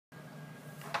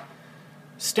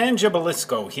Stan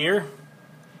Gibilisco here,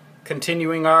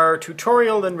 continuing our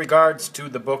tutorial in regards to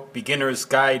the book Beginner's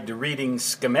Guide to Reading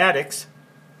Schematics,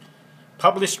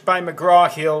 published by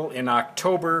McGraw-Hill in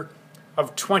October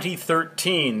of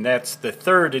 2013. That's the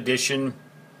third edition,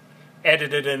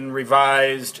 edited and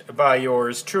revised by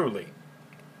yours truly.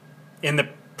 In the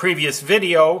previous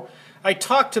video, I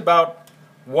talked about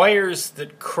wires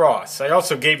that cross. I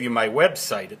also gave you my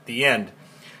website at the end.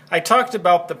 I talked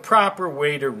about the proper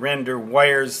way to render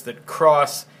wires that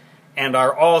cross and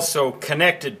are also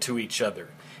connected to each other.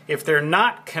 If they're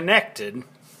not connected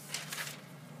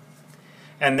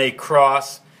and they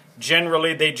cross,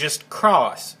 generally they just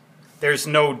cross. There's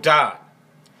no dot.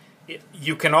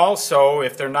 You can also,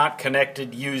 if they're not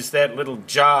connected, use that little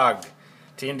jog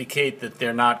to indicate that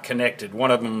they're not connected.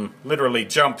 One of them literally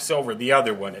jumps over the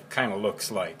other one, it kind of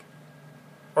looks like.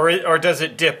 Or does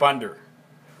it dip under?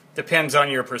 Depends on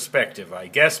your perspective, I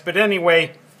guess. But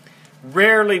anyway,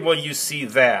 rarely will you see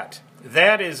that.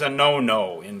 That is a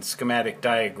no-no in schematic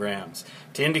diagrams.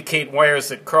 To indicate wires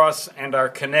that cross and are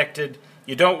connected,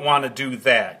 you don't want to do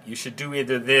that. You should do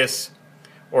either this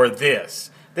or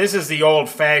this. This is the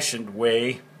old-fashioned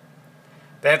way.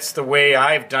 That's the way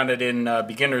I've done it in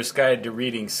Beginner's Guide to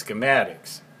Reading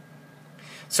Schematics.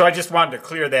 So I just wanted to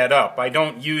clear that up. I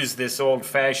don't use this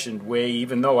old-fashioned way,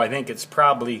 even though I think it's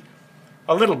probably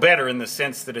a little better in the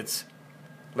sense that it's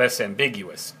less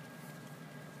ambiguous.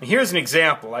 And here's an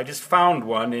example. I just found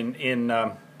one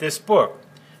in this book.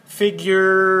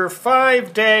 Figure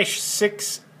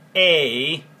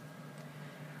 5-6A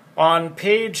on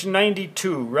page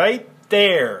 92, right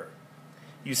there.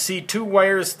 You see two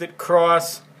wires that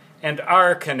cross and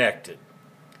are connected.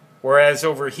 Whereas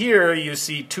over here you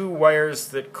see two wires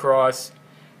that cross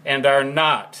and are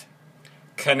not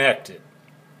connected.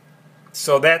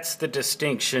 So that's the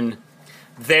distinction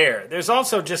there. There's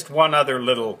also just one other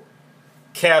little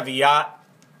caveat.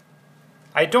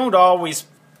 I don't always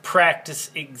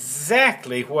practice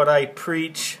exactly what I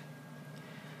preach.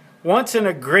 Once in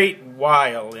a great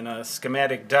while in a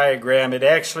schematic diagram, it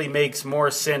actually makes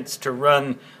more sense to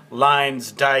run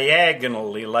lines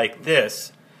diagonally like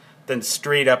this than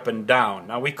straight up and down.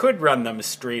 Now we could run them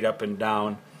straight up and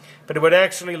down, but it would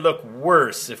actually look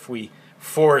worse if we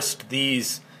forced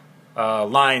these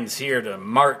lines here to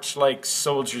march like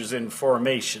soldiers in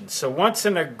formation. So once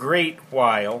in a great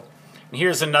while, and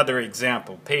here's another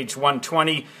example, page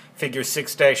 120, figure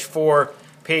 6-4,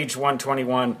 page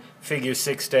 121, figure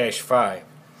 6-5.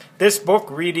 This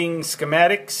book, Reading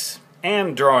Schematics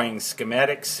and Drawing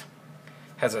Schematics,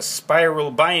 has a spiral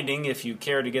binding if you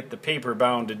care to get the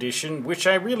paper-bound edition, which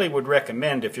I really would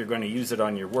recommend if you're going to use it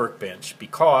on your workbench,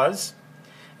 because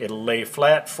it'll lay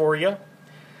flat for you.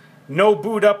 No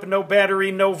boot up, no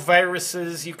battery, no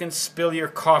viruses. You can spill your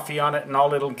coffee on it and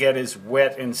all it'll get is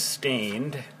wet and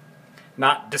stained,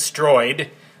 not destroyed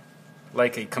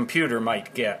like a computer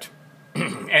might get.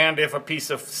 And if a piece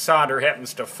of solder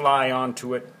happens to fly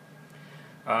onto it,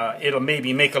 it'll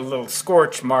maybe make a little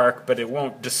scorch mark, but it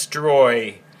won't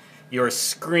destroy your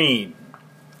screen.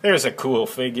 There's a cool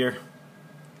figure,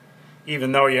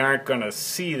 even though you aren't going to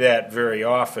see that very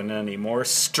often anymore.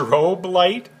 Strobe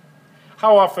light?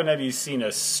 How often have you seen a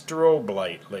strobe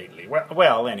light lately?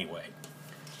 Well, anyway,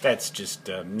 that's just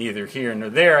neither here nor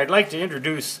there. I'd like to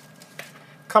introduce a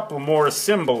couple more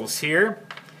symbols here,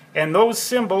 and those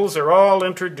symbols are all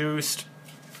introduced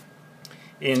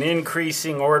in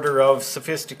increasing order of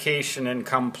sophistication and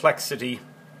complexity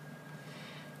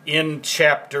in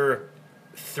Chapter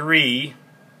 3.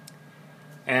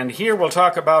 And here we'll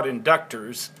talk about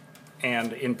inductors,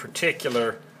 and in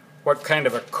particular, what kind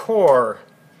of a core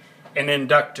an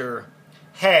inductor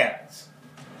has.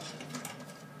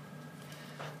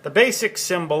 The basic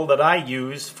symbol that I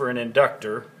use for an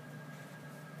inductor,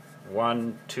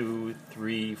 1, 2,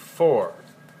 3, 4,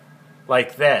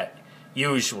 like that,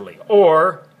 usually,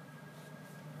 or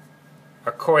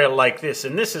a coil like this,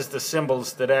 and this is the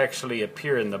symbols that actually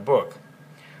appear in the book.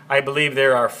 I believe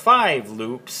there are 5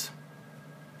 loops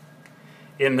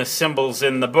in the symbols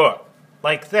in the book,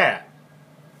 like that.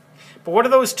 But what do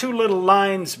those two little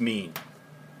lines mean?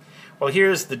 Well,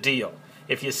 here's the deal.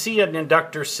 If you see an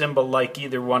inductor symbol like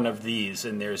either one of these,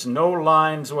 and there's no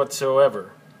lines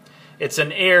whatsoever, it's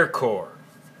an air core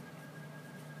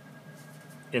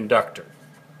inductor.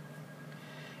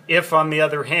 If, on the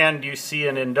other hand, you see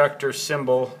an inductor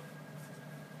symbol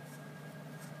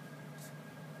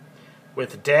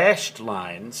with dashed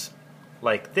lines,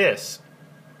 like this,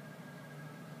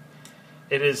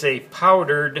 it is a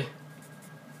powdered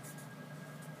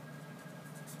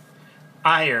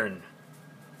iron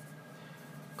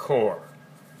core.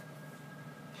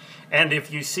 And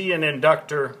if you see an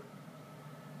inductor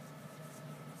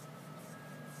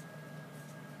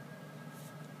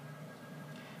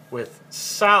with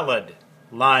solid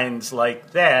lines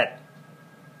like that,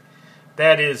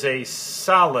 that is a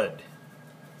solid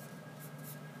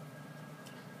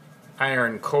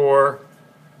iron core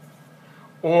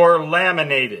or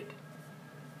laminated.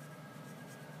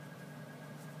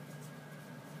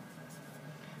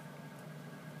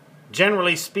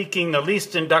 Generally speaking, the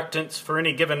least inductance for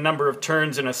any given number of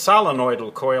turns in a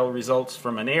solenoidal coil results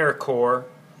from an air core,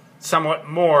 somewhat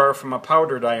more from a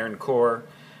powdered iron core,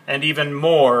 and even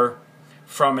more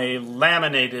from a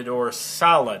laminated or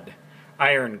solid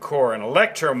iron core. An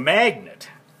electromagnet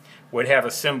would have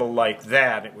a symbol like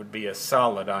that. It would be a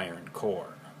solid iron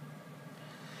core.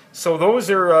 So those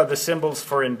are the symbols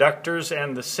for inductors,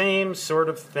 and the same sort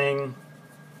of thing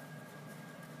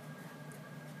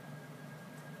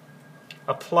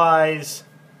applies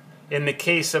in the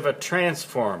case of a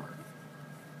transformer.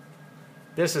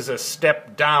 This is a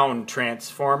step-down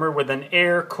transformer with an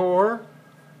air core.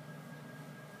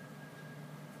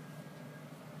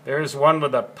 There's one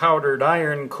with a powdered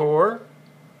iron core.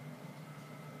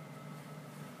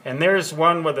 And there's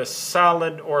one with a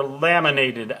solid or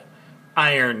laminated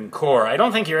iron core. I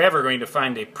don't think you're ever going to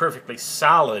find a perfectly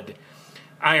solid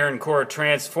iron core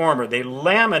transformer. They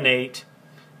laminate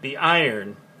the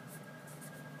iron.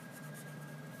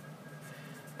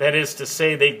 That is to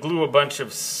say, they glue a bunch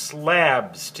of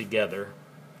slabs together.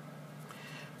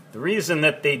 The reason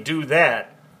that they do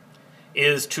that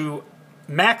is to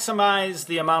maximize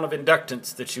the amount of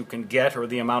inductance that you can get, or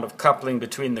the amount of coupling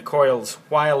between the coils,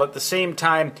 while at the same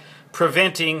time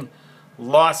preventing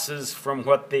losses from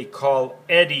what they call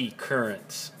eddy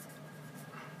currents,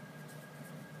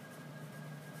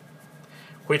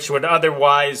 which would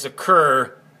otherwise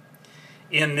occur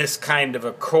in this kind of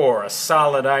a core. A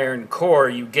solid iron core,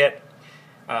 you get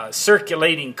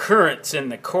circulating currents in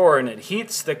the core, and it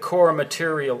heats the core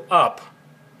material up,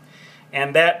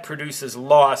 and that produces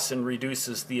loss and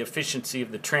reduces the efficiency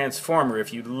of the transformer.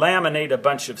 If you laminate a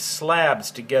bunch of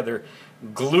slabs together,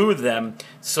 glue them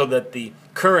so that the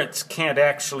currents can't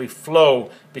actually flow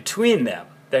between them,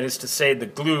 that is to say, the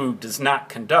glue does not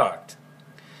conduct,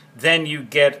 then you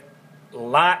get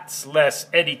lots less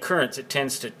eddy currents. It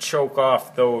tends to choke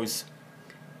off those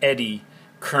eddy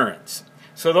currents.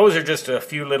 So those are just a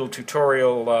few little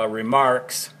tutorial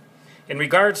remarks in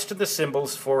regards to the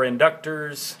symbols for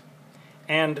inductors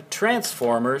and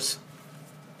transformers,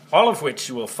 all of which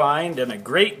you will find and a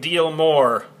great deal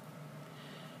more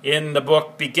in the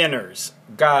book Beginner's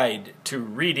Guide to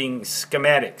Reading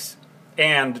Schematics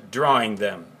and Drawing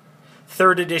Them.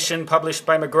 3rd edition, published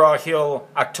by McGraw-Hill,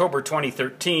 October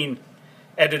 2013,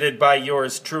 edited by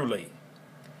yours truly,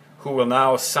 who will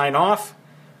now sign off.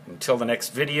 Until the next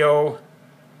video,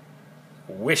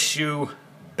 wish you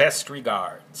best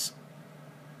regards.